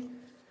financially,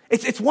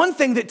 it's one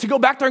thing to go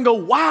back there and go,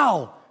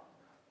 wow,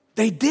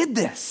 they did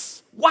this.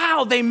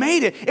 Wow, they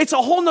made it. It's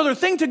a whole nother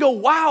thing to go,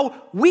 wow,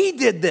 we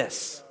did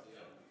this.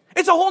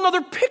 It's a whole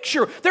nother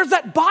picture. There's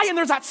that buy-in,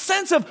 there's that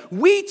sense of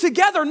we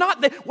together, not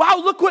that, wow,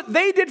 look what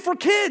they did for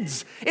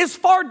kids. It's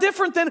far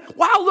different than,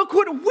 wow, look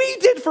what we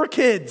did for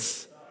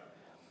kids.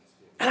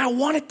 And I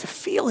want it to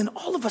feel in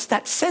all of us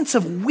that sense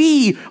of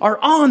we are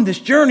on this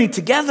journey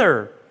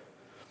together.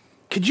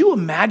 Could you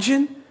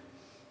imagine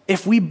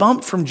if we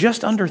bumped from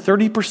just under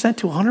 30%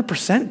 to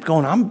 100%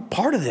 going, I'm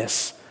part of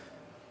this.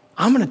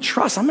 I'm going to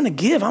trust, I'm going to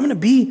give, I'm going to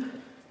be.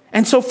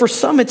 And so for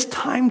some, it's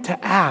time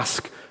to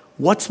ask,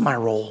 what's my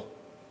role?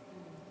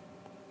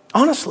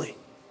 Honestly,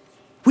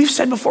 we've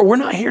said before, we're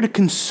not here to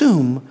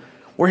consume,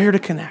 we're here to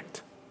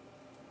connect.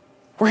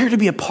 We're here to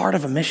be a part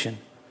of a mission.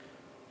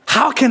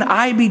 How can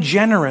I be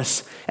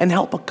generous and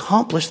help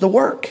accomplish the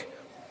work?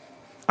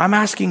 I'm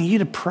asking you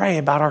to pray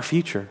about our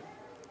future.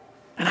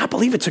 And I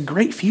believe it's a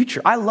great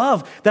future. I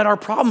love that our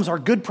problems are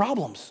good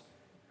problems.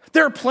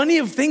 There are plenty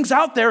of things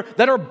out there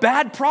that are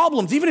bad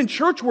problems. Even in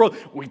church world,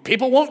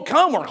 people won't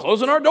come. We're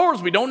closing our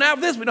doors. We don't have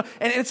this. And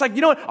it's like,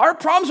 you know what? Our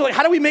problems are like,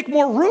 how do we make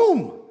more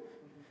room?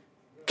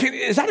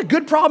 Is that a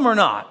good problem or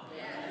not?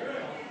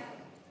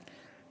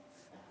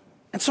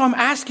 And so I'm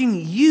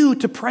asking you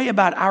to pray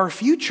about our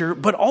future,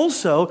 but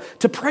also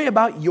to pray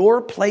about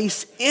your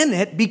place in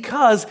it,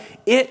 because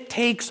it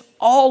takes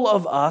all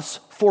of us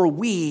for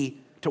we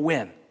to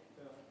win.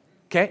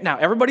 Okay, now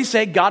everybody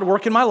say, God,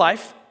 work in my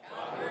life.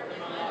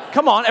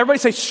 Come on, everybody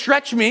say,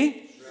 stretch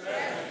me.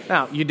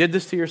 Now, you did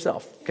this to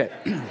yourself. Okay.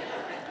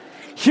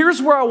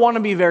 Here's where I want to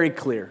be very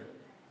clear.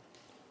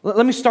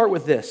 Let me start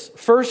with this.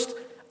 First,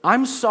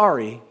 I'm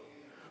sorry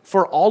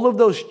for all of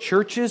those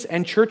churches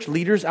and church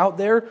leaders out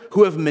there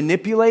who have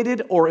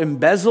manipulated or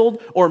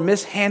embezzled or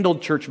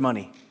mishandled church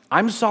money.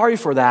 I'm sorry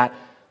for that.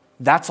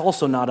 That's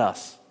also not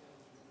us.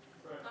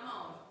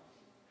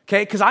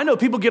 Okay, because I know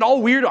people get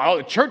all weird,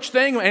 oh, church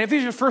thing, and if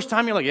it's your first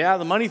time, you're like, yeah,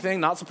 the money thing,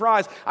 not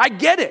surprised. I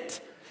get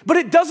it. But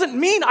it doesn't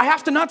mean I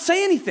have to not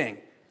say anything.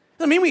 It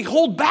doesn't mean we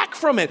hold back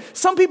from it.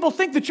 Some people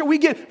think that we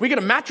get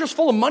a mattress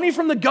full of money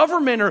from the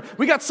government, or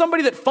we got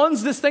somebody that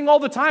funds this thing all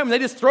the time, and they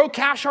just throw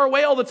cash our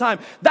way all the time.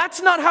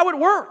 That's not how it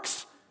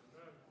works.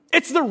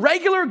 It's the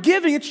regular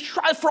giving. It's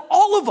for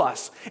all of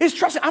us. It's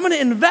trusting. I'm going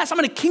to invest. I'm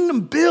going to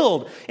kingdom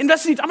build. I'm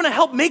going to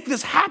help make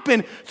this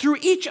happen through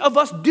each of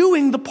us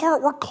doing the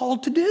part we're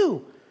called to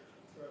do.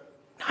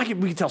 We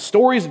can tell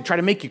stories and try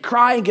to make you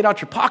cry and get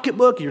out your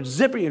pocketbook, your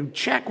zipper, your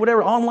check,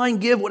 whatever, online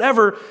give,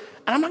 whatever.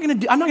 And I'm not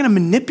going to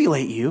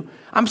manipulate you.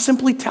 I'm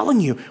simply telling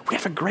you, we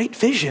have a great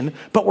vision,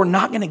 but we're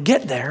not going to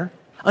get there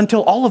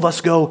until all of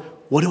us go,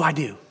 what do I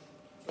do?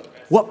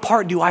 What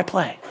part do I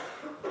play?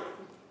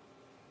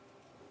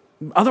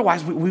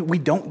 Otherwise, we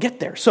don't get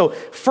there. So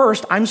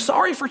first, I'm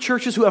sorry for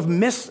churches who have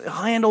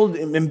mishandled,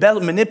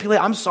 embezzled,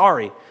 manipulated. I'm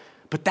sorry,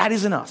 but that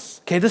isn't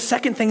us. Okay, the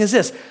second thing is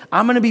this.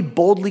 I'm going to be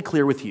boldly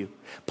clear with you.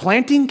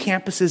 Planting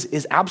campuses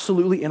is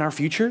absolutely in our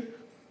future,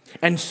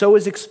 and so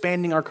is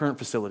expanding our current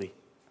facility.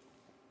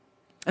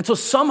 And so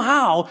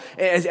somehow,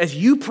 as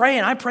you pray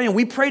and I pray and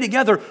we pray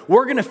together,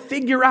 we're going to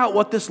figure out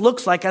what this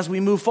looks like as we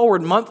move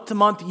forward month to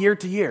month, year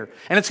to year.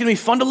 And it's going to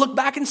be fun to look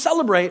back and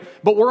celebrate,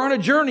 but we're on a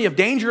journey of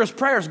dangerous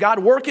prayers. God,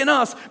 work in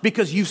us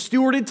because you've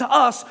stewarded to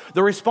us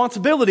the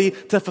responsibility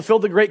to fulfill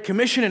the Great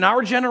Commission in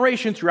our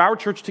generation through our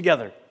church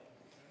together.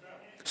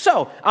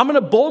 So I'm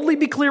going to boldly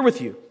be clear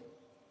with you.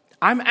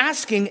 I'm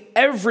asking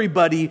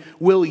everybody,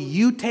 will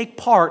you take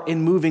part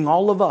in moving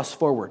all of us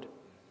forward?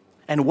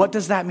 And what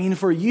does that mean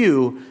for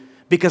you?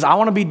 Because I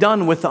want to be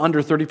done with the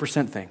under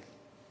 30% thing.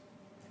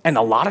 And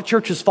a lot of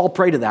churches fall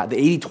prey to that. The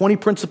 80-20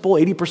 principle,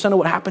 80% of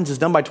what happens is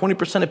done by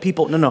 20% of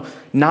people. No,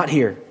 not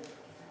here.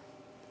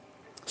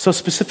 So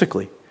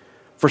specifically,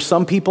 for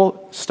some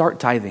people, start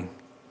tithing.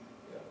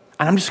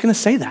 And I'm just going to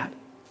say that.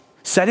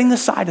 Setting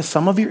aside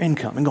some of your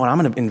income and going, I'm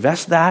going to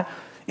invest that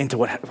into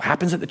what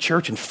happens at the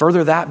church and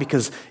further that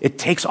because it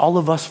takes all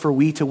of us for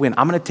we to win.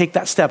 I'm going to take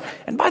that step.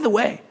 And by the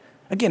way,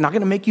 Again, not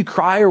going to make you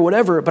cry or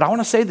whatever, but I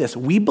want to say this.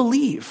 We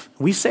believe,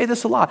 we say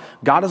this a lot,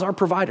 God is our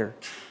provider.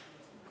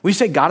 We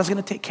say God is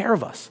going to take care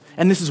of us.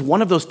 And this is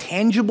one of those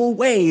tangible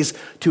ways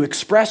to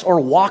express or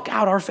walk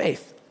out our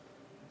faith.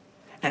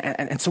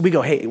 And so we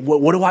go, hey,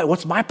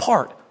 what's my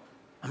part?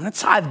 I'm going to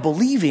tithe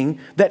believing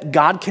that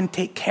God can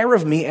take care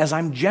of me as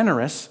I'm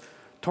generous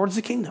towards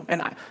the kingdom.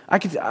 And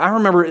I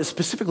remember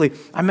specifically,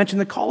 I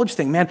mentioned the college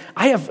thing. Man,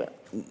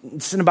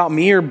 this isn't about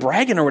me or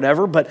bragging or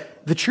whatever,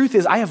 but the truth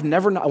is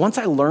once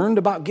I learned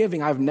about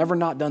giving, I've never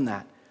not done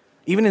that.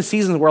 Even in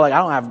seasons where I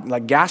don't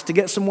have gas to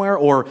get somewhere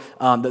or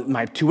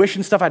my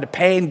tuition stuff I had to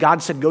pay and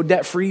God said go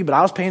debt free, but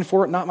I was paying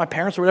for it, not my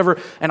parents or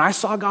whatever. And I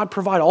saw God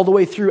provide all the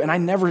way through and I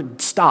never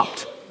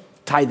stopped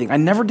tithing. I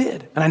never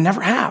did and I never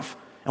have.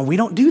 And we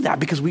don't do that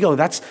because we go,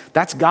 that's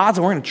God's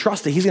and we're going to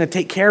trust that he's going to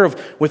take care of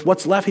with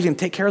what's left. He's going to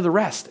take care of the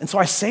rest. And so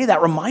I say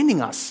that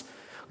reminding us,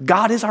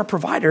 God is our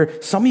provider.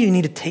 Some of you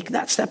need to take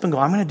that step and go,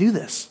 I'm going to do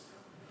this.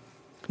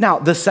 Now,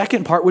 the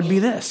second part would be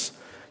this,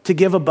 to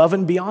give above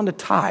and beyond a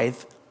tithe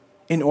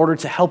in order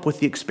to help with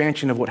the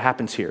expansion of what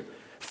happens here.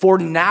 For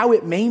now,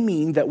 it may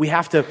mean that we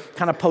have to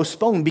kind of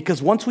postpone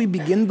because once we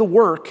begin the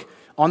work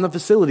on the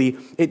facility,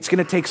 it's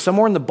going to take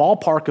somewhere in the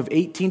ballpark of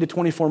 18 to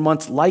 24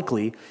 months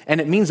likely,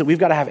 and it means that we've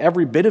got to have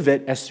every bit of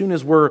it as soon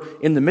as we're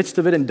in the midst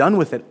of it and done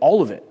with it,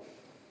 all of it.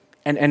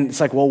 And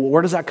it's like, well,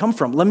 where does that come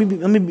from? Let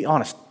me be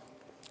honest.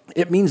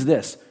 It means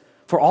this.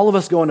 For all of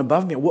us going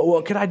above me,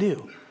 what could I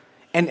do?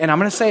 And I'm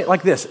going to say it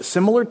like this.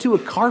 Similar to a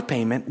car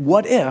payment,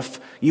 what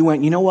if you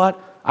went, you know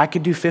what? I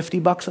could do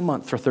 $50 a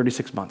month for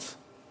 36 months.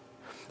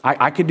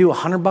 I could do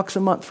 $100 a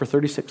month for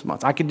 36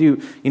 months. I could do,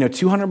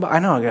 $200. I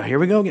know, here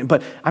we go again.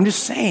 But I'm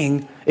just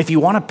saying, if you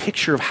want a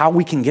picture of how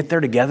we can get there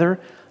together,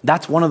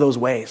 that's one of those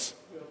ways.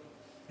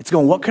 It's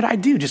going, what could I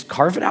do? Just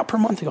carve it out per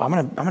month. I'm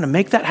going to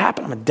make that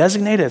happen. I'm going to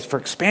designate it for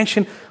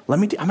expansion. I'm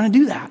going to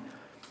do that.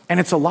 And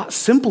it's a lot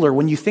simpler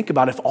when you think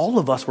about it. If all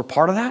of us were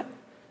part of that,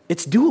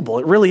 it's doable.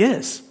 It really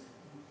is.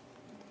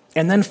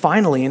 And then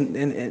finally,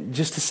 and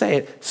just to say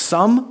it,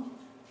 some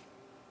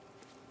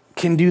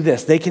can do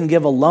this. They can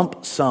give a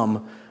lump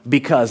sum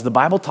because the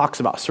Bible talks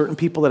about certain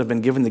people that have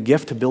been given the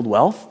gift to build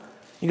wealth.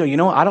 You go, you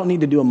know what? I don't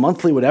need to do a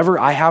monthly whatever.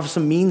 I have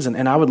some means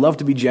and I would love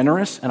to be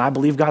generous. And I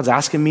believe God's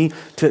asking me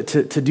to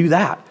do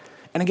that.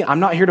 And again, I'm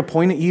not here to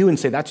point at you and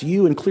say that's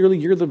you and clearly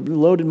you're the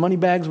loaded money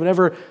bags,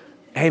 whatever.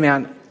 Hey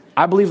man,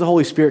 I believe the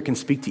Holy Spirit can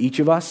speak to each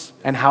of us.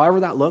 And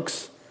however that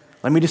looks,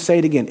 let me just say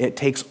it again. It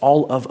takes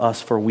all of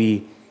us for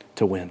we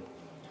to win.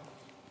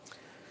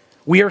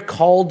 We are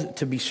called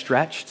to be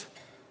stretched.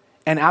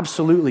 And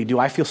absolutely, do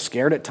I feel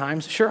scared at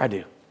times? Sure I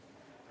do.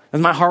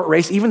 Does my heart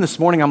race? Even this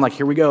morning, I'm like,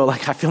 here we go. I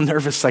feel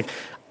nervous. I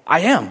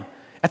am.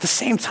 At the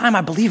same time,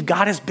 I believe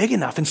God is big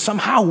enough and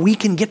somehow we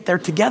can get there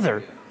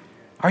together.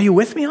 Are you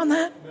with me on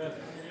that?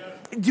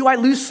 Do I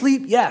lose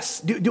sleep? Yes.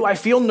 Do I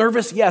feel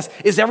nervous? Yes.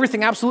 Is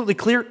everything absolutely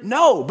clear?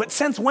 No. But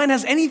since when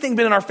has anything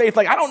been in our faith?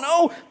 I don't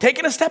know.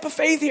 Taking a step of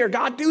faith here.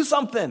 God, do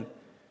something.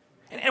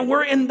 And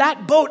we're in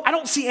that boat. I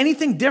don't see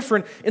anything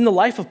different in the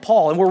life of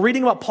Paul. And we're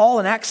reading about Paul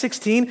in Acts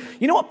 16.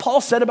 You know what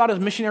Paul said about his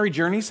missionary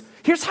journeys?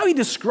 Here's how he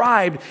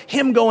described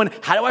him going,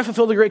 how do I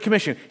fulfill the Great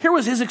Commission? Here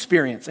was his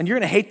experience, and you're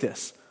going to hate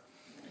this.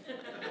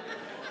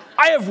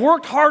 I have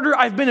worked harder.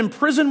 I've been in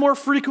prison more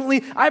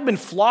frequently. I've been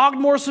flogged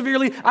more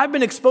severely. I've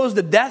been exposed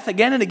to death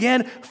again and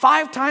again.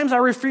 5 times I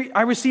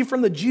received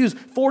from the Jews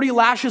 40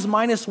 lashes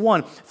minus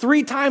 1.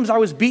 3 times I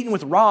was beaten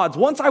with rods.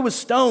 Once I was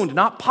stoned,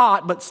 not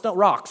pot, but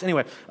rocks.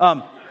 Anyway,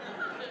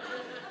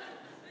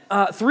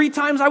 3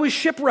 times I was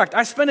shipwrecked.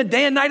 I spent a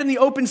day and night in the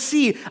open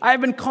sea. I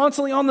have been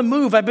constantly on the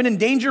move. I've been in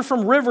danger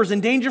from rivers, in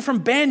danger from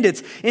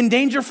bandits, in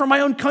danger from my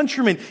own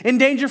countrymen, in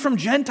danger from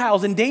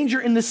Gentiles, in danger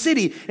in the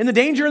city, in the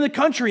danger in the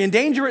country, in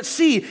danger at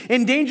sea,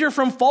 in danger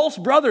from false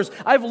brothers.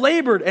 I've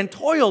labored and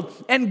toiled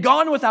and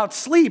gone without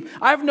sleep.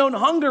 I've known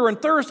hunger and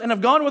thirst and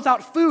have gone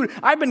without food.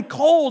 I've been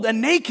cold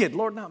and naked.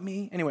 Lord, not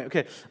me. Anyway,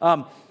 okay.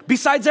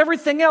 Besides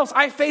everything else,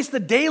 I face the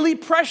daily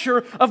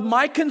pressure of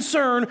my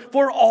concern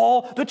for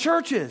all the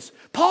churches.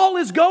 Paul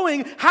is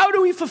going, how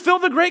do we fulfill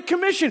the Great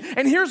Commission?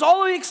 And here's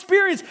all of the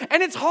experience,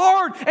 and it's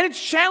hard, and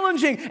it's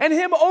challenging, and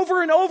him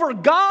over and over,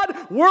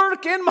 God,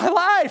 work in my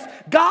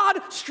life. God,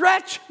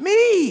 stretch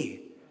me.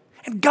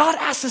 And God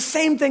asks the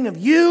same thing of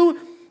you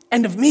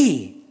and of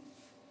me.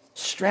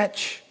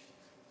 Stretch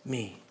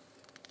me.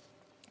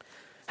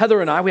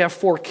 Heather and I, we have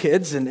 4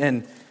 kids,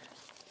 and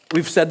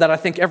we've said that I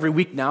think every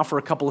week now for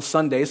a couple of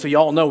Sundays, so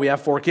y'all know we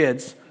have 4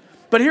 kids.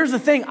 But here's the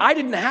thing, I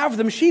didn't have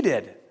them, she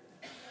did.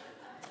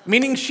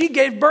 Meaning she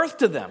gave birth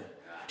to them.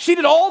 She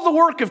did all the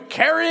work of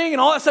carrying and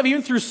all that stuff,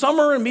 even through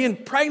summer and being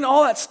pregnant,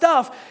 all that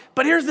stuff.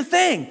 But here's the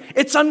thing,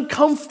 it's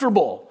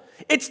uncomfortable.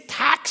 It's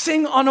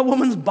taxing on a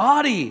woman's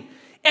body.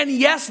 And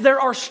yes,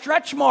 there are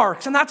stretch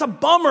marks, and that's a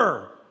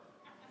bummer.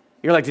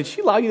 You're like, did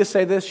she allow you to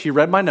say this? She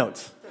read my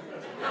notes.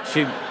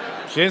 She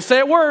didn't say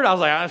a word. I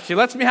was like, if she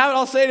lets me have it,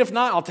 I'll say it. If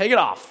not, I'll take it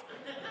off.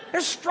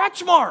 There's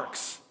stretch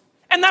marks.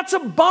 And that's a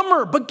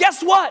bummer. But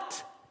guess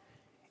what?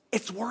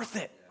 It's worth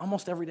it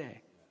almost every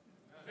day.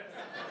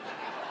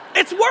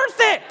 It's worth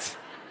it.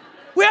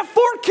 We have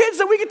 4 kids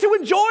that we get to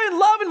enjoy and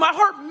love, and my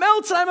heart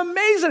melts, and I'm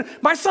amazed. And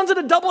my son's at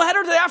a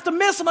doubleheader that I have to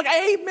miss. I'm like, I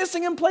hate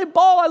missing him play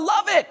ball. I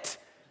love it.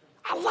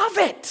 I love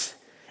it.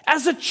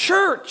 As a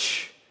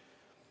church,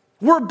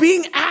 we're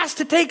being asked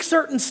to take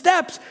certain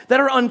steps that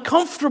are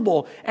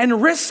uncomfortable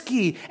and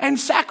risky and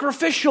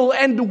sacrificial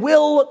and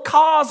will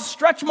cause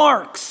stretch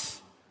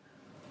marks.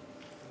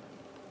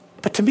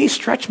 But to me,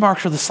 stretch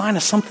marks are the sign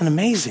of something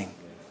amazing.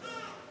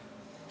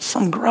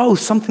 Some growth,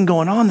 something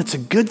going on that's a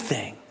good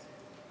thing.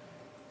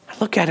 I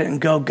look at it and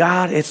go,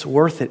 God, it's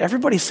worth it.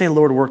 Everybody say,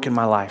 Lord, work in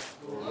my life.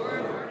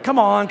 Come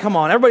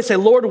on. Everybody say,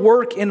 Lord,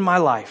 work in my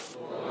life.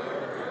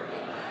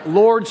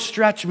 Lord,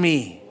 stretch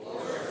me.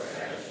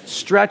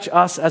 Stretch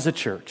us as a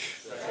church.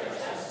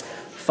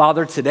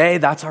 Father, today,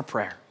 that's our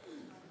prayer.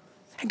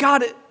 And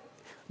God,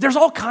 there's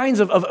all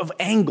kinds of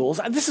angles.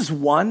 This is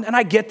one, and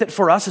I get that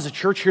for us as a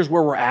church, here's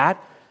where we're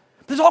at.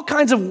 There's all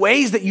kinds of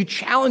ways that you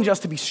challenge us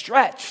to be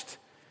stretched.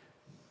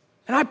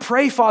 And I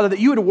pray, Father, that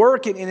you would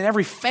work in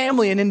every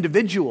family and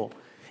individual,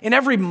 in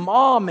every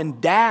mom and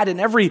dad, in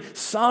every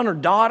son or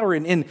daughter,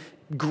 and in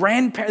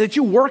grandparents, that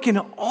you work in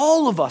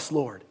all of us,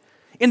 Lord.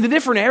 In the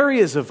different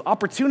areas of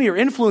opportunity or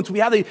influence we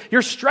have,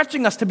 you're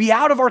stretching us to be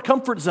out of our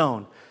comfort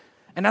zone.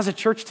 And as a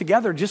church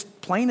together,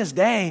 just plain as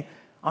day,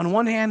 on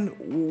one hand,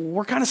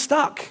 we're kind of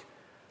stuck.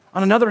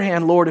 On another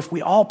hand, Lord, if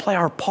we all play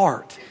our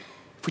part,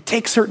 if we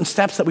take certain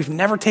steps that we've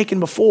never taken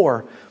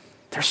before,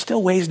 there's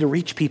still ways to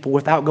reach people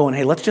without going,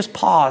 hey, let's just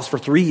pause for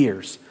 3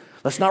 years.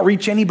 Let's not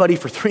reach anybody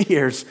for 3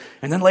 years,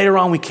 and then later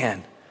on we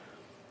can.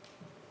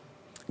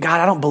 God,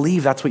 I don't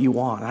believe that's what you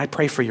want. I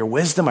pray for your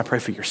wisdom. I pray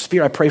for your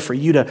spirit. I pray for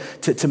you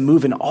to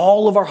move in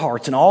all of our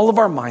hearts and all of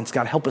our minds.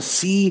 God, help us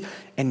see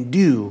and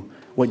do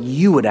what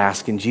you would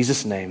ask in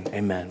Jesus' name.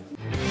 Amen.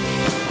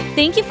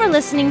 Thank you for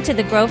listening to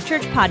the Grove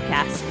Church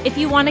podcast. If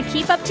you want to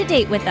keep up to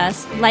date with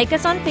us, like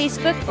us on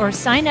Facebook or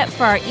sign up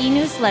for our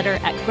e-newsletter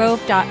at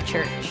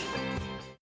grove.church.